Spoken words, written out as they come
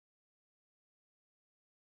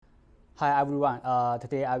Hi everyone.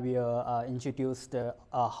 Today I will introduce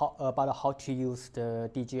about how to use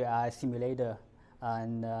the DJI simulator.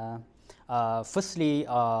 And firstly,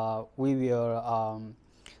 we will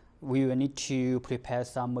need to prepare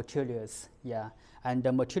some materials. Yeah, and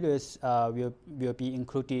the materials will be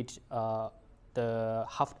included the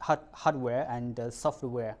hardware and the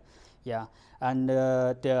software. Yeah, and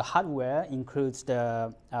the hardware includes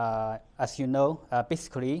the as you know,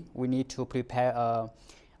 basically we need to prepare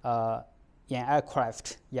an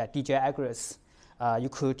aircraft. Yeah, DJI Agres. You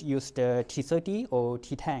could use the T30 or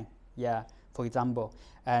T10. Yeah, for example.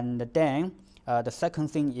 And then the second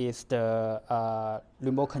thing is the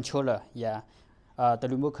remote controller. Yeah, the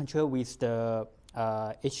remote control with the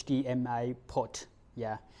HDMI port.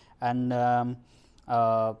 Yeah, and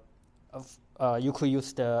you could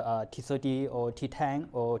use the T30 or T10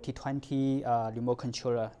 or T20 remote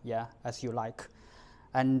controller, yeah, as you like.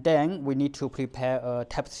 And then we need to prepare a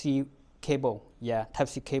Type-C cable, yeah,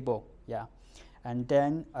 Type-C cable, yeah. And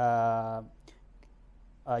then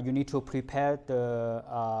you need to prepare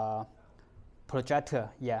the projector,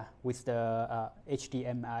 yeah, with the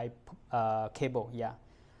HDMI cable, yeah.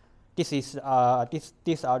 These are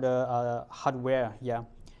the hardware, yeah.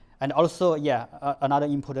 And also, yeah, another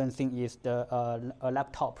important thing is the a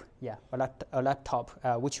laptop, yeah, a laptop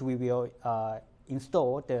which we will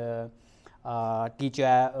install the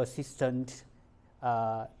DJI Assistant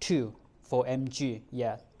 2 for MG,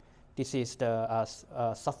 yeah. This is the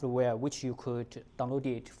software which you could download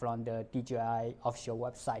it from the DJI official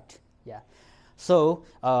website, yeah. So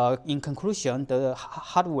in conclusion, the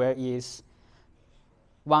hardware is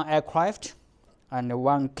one aircraft and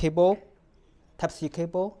one cable, Type-C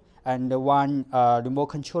cable, and one remote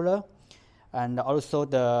controller, and also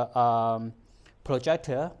the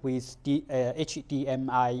projector with the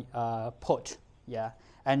HDMI port. Yeah,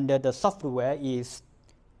 and the software is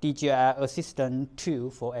DJI Assistant 2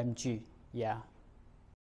 for MG. Yeah.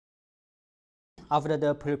 After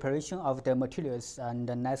the preparation of the materials, and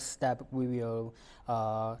the next step, we will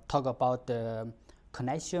talk about the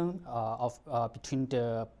connection between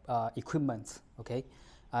the equipment. Okay,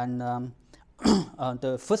 and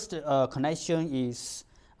the first connection is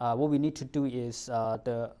what we need to do is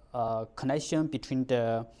the connection between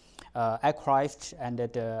the aircraft and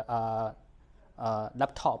the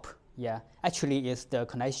laptop. Yeah, actually, it's the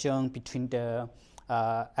connection between the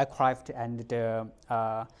aircraft and the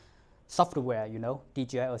software. You know,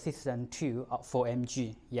 DJI Assistant 2 for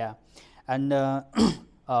MG. Yeah, and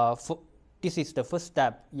this is the first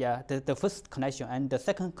step. Yeah, the first connection, and the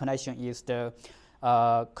second connection is the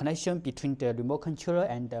connection between the remote controller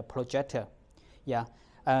and the projector. Yeah.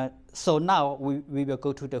 So now we will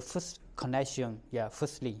go to the first connection. Yeah.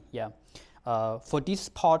 Firstly, yeah. For this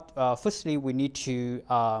part, firstly we need to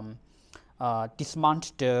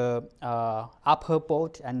dismount the upper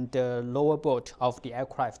board and the lower board of the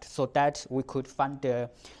aircraft, so that we could find the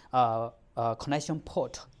connection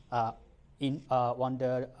port on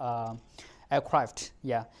the aircraft.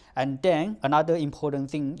 Yeah, and then another important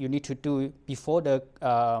thing you need to do before the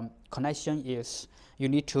connection is you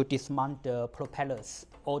need to dismount the propellers,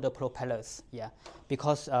 all the propellers. Yeah,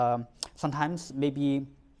 because sometimes maybe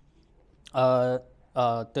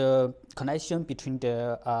the connection between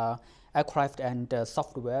the aircraft and the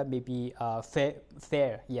software may be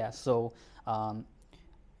fair. Yeah, so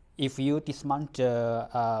if you dismount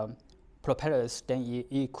the propellers, then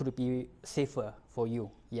it could be safer for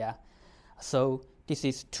you. Yeah. So this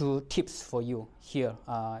is 2 tips for you here.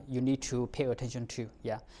 You need to pay attention to.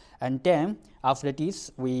 Yeah, and then after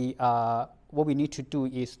this, what we need to do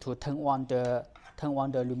is to turn on the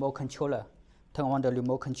remote controller. Turn on the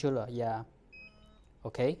remote controller. Yeah.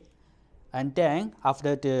 Okay. And then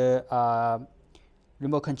after the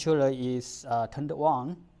remote controller is turned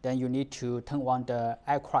on, then you need to turn on the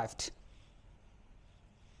aircraft.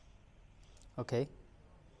 Okay.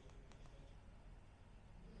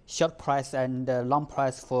 Short press and long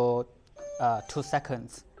press for 2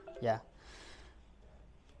 seconds. Yeah.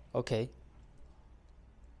 Okay.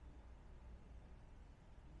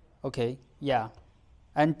 Okay. Yeah.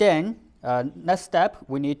 And then next step,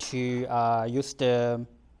 we need to use the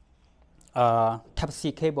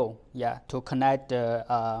Type-C cable. Yeah, to connect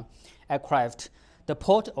the aircraft. The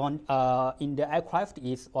port on in the aircraft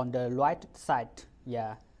is on the right side.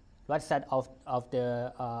 Yeah, right side of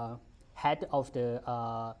the head of the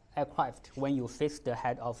aircraft. When you face the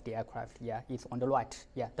head of the aircraft, yeah, it's on the right.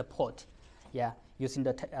 Yeah, the port. Yeah, using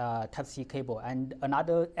the Type-C cable, and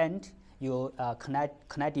another end you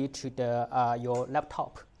connect it to the your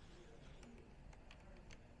laptop.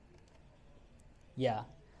 Yeah,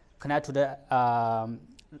 connect to the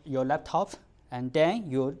your laptop, and then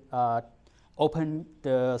you open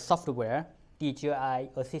the software DJI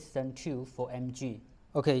Assistant 2 for MG.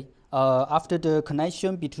 Okay, after the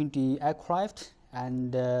connection between the aircraft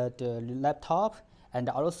and the laptop, and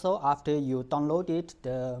also after you downloaded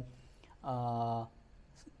the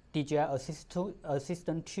DJI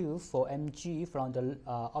Assistant 2 for MG from the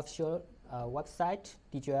offshore website,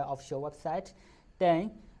 DJI offshore website,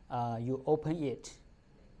 then you open it.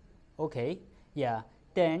 Okay, yeah,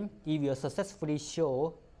 then it will successfully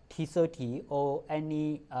show T30 or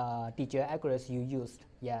any DJI Agres you used.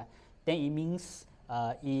 Yeah, then it means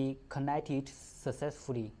it connected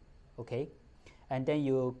successfully. Okay, and then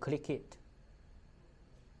you click it.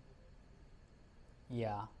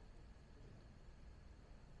 Yeah.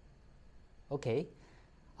 Okay,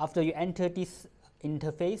 after you enter this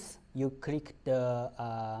interface, you click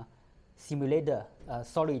the simulator.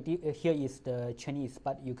 Sorry, here is the Chinese,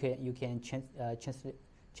 but you can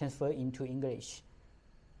transfer into English.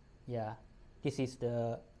 Yeah, this is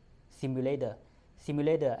the simulator,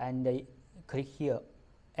 and click here,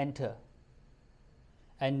 enter,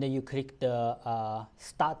 and you click the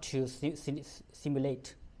start to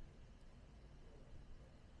simulate.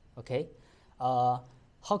 Okay,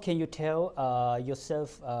 how can you tell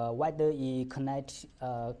yourself whether it connects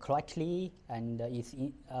correctly and is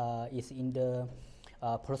in the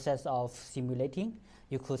process of simulating?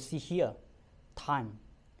 You could see here, time.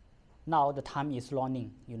 Now the time is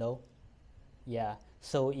running, you know. Yeah,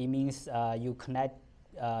 so it means you connect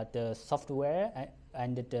the software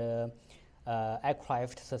and the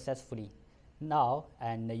aircraft successfully. Now,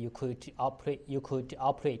 and you could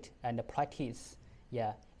operate and practice,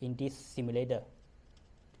 yeah, in this simulator.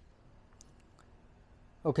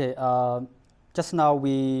 Okay, just now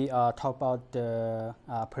we talked about the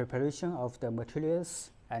preparation of the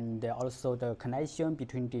materials and also the connection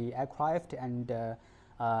between the aircraft and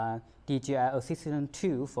DJI Assistant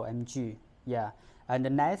 2 for MG. Yeah, and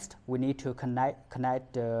next we need to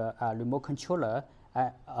connect the remote controller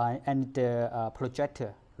and the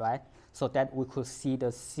projector, right? So that we could see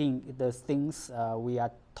the things we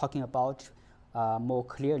are talking about more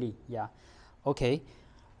clearly. Yeah, okay.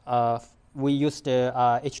 We use the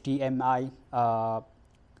HDMI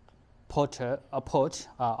port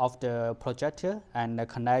of the projector and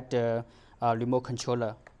connect the remote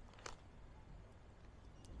controller.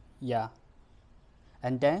 Yeah,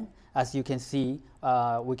 and then as you can see,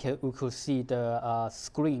 we could see the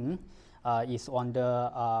screen is on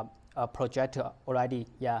the projector already.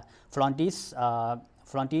 Yeah, from this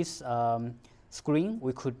screen,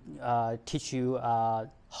 we could teach you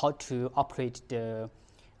how to operate the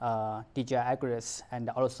DJI Agres and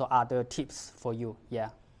also other tips for you. Yeah.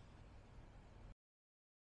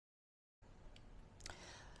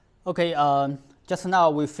 Okay, just now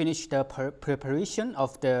we finished the preparation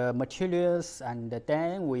of the materials, and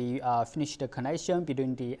then we finished the connection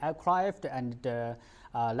between the aircraft and the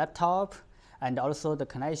laptop, and also the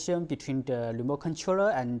connection between the remote controller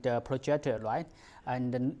and the projector, right?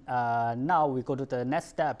 And now we go to the next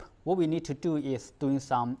step. What we need to do is doing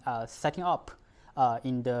some setting up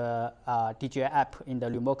in the DJI app in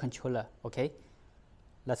the remote controller. Okay,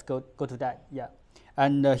 let's go to that. Yeah,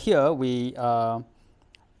 and here we,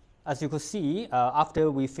 as you could see,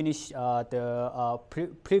 after we finish the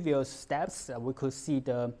previous steps, we could see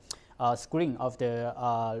the screen of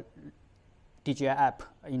the DJI app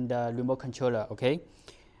in the remote controller. Okay.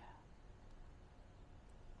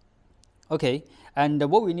 Okay, and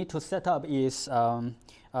what we need to set up is,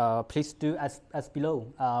 please do as below.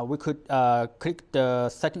 We could click the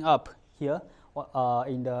setting up here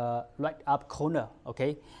in the right up corner.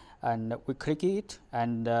 Okay, and we click it,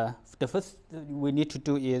 and the first we need to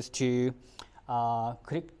do is to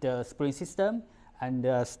click the spring system and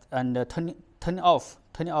turn off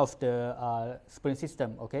the spring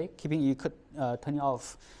system. Okay, keeping it turning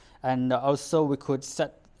off, and also we could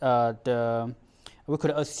set we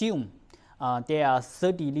could assume there are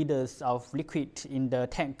 30 liters of liquid in the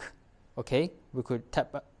tank. Okay, we could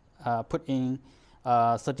put in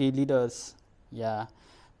 30 liters. Yeah,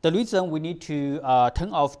 the reason we need to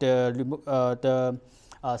turn off the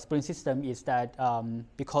spring system is that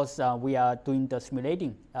because we are doing the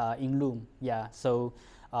simulating in room. Yeah, so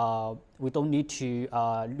we don't need to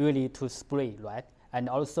really to spray, right? And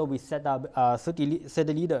also we set up 30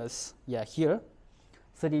 liters. Yeah, here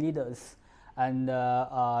 30 liters. And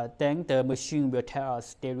then the machine will tell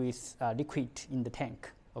us there is liquid in the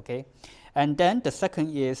tank. Okay, and then the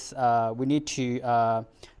second is we need to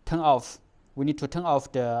turn off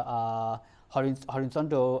the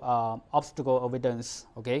horizontal obstacle avoidance.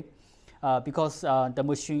 Okay, because the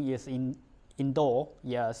machine is indoor.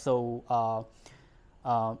 Yeah, so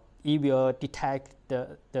it will detect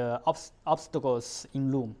the obstacles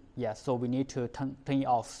in room. Yeah, so we need to turn it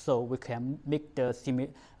off so we can make the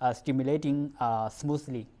stimulating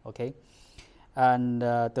smoothly. Okay, and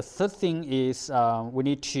the third thing is we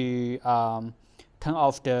need to turn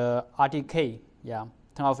off the RDK. Yeah,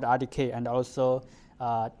 turn off the RDK, and also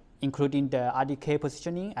including the RDK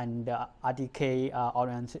positioning and the RDK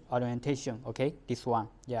orientation. Okay, this one.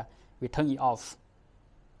 Yeah, we turn it off.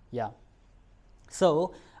 Yeah.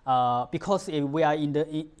 So because we are in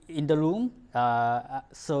the room,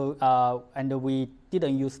 and we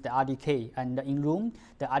didn't use the RDK, and in room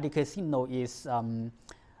the RDK signal is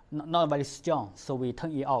not very strong, so we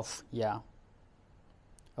turn it off. Yeah.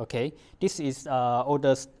 Okay. This is all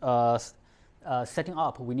the setting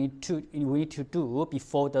up we need to do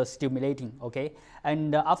before the stimulating. Okay,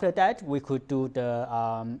 and after that we could do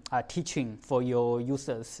the teaching for your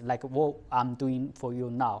users, like what I'm doing for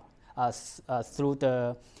you now, through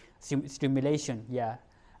the stimulation. Yeah,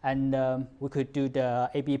 and we could do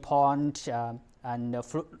the AB point and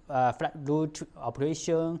flat root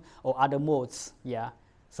operation or other modes. Yeah,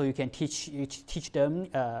 so you can teach them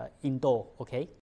indoor. Okay.